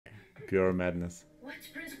Pure Madness. What's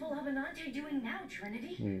Principal Avenante doing now,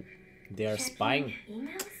 Trinity? They are spying.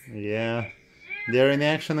 Emails? Yeah, they're in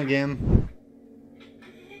action again.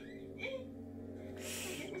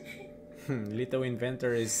 Little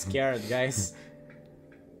inventor is scared, guys.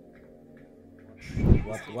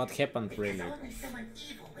 What happened really? Only someone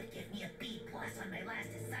evil would give me a B+ on my last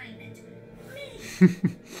assignment. Me!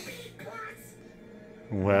 B+!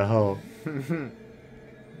 Well,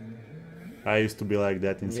 I used to be like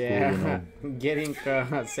that in school, you know. Getting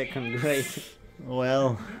second grade.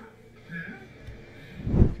 Well,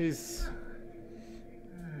 he's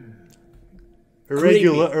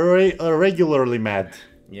regularly mad.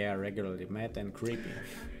 Yeah, regularly mad and creepy.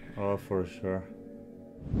 Oh, for sure.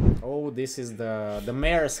 Oh, this is the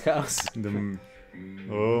mayor's house.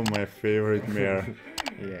 Oh, my favorite mayor.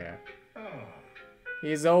 Yeah.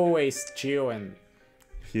 He's always chill and...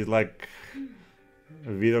 He's like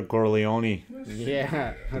Vito Corleone.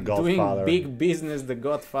 Yeah, Godfather. doing big business, the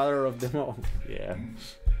godfather of them all. Yeah.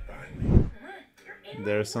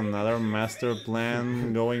 There's another master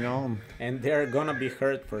plan going on. And they're gonna be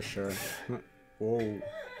hurt for sure. Whoa.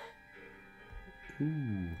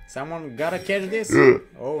 Someone gotta catch this?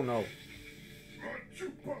 Oh no.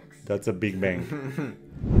 That's a big bang.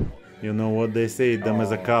 You know what they say, dumb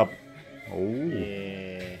as a cop. Oh.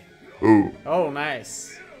 Yeah. Oh,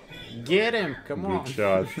 nice. Get him, come on. Good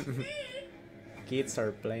shot. Kids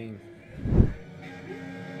are playing.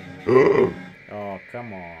 Oh,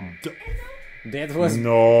 come on. That was...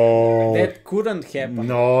 No. That couldn't happen.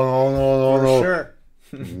 No. For sure.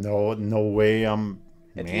 No way.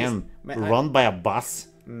 Man, run by a bus?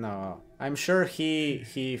 No. I'm sure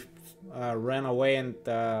he ran away and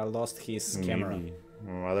lost his camera. Maybe.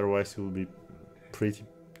 Otherwise, it would be pretty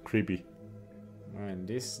creepy. And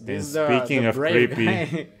this And is speaking the of brave creepy,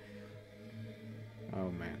 guy. Oh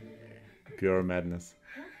man. Pure Madness.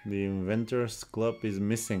 The Inventors Club is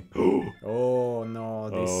missing. Oh no.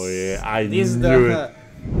 This, oh yeah, I this knew it.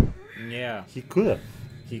 Yeah. He could have.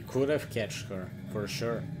 He could have catched her for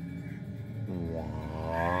sure.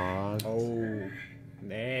 What? Oh.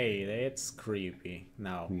 Hey, that's creepy.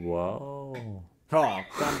 Now. Whoa. Oh,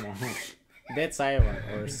 come on. That's Ivan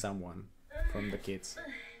or someone from the kids.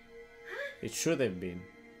 It should have been.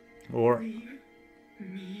 Or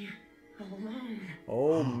Me alone.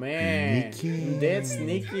 Oh man, Nikki. that's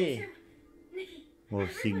Nikki. or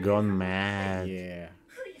he gone mad. Yeah.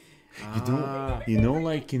 You know,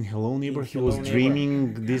 like in Hello Neighbor, he was Hello Neighbor.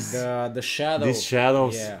 dreaming this. The shadow. These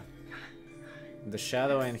shadows. Yeah. The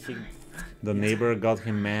shadow, and he. The neighbor got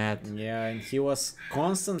him mad. Yeah, and he was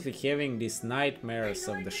constantly having these nightmares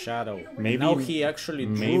of the shadow. Maybe- Now he actually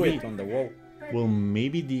drew maybe- it on the wall. Well,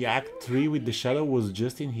 maybe the Act 3 with the shadow was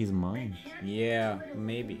just in his mind. Yeah,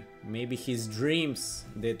 maybe. Maybe his dreams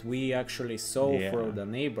that we actually saw Yeah. for the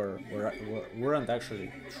neighbor weren't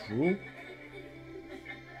actually true.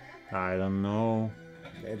 I don't know.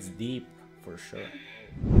 That's deep, for sure.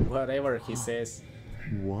 Whatever he says.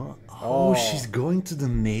 What? Oh. Oh, she's going to the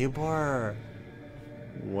neighbor.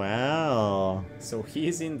 Wow. So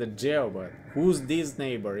he's in the jail, but who's this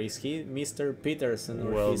neighbor? Is he Mr. Peterson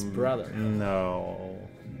or Well, his brother? No.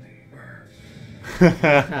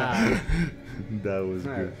 Ah, That was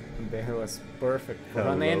good. that was perfect for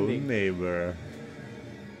Hello, an ending. neighbor.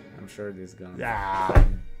 I'm sure this gonna. Ah.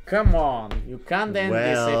 Come on, you can't end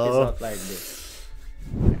this Well. episode like this.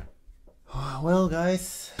 Well,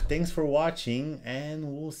 guys, thanks for watching,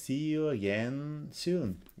 and we'll see you again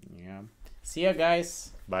soon. Yeah. See ya,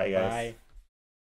 guys. Bye, guys. Bye.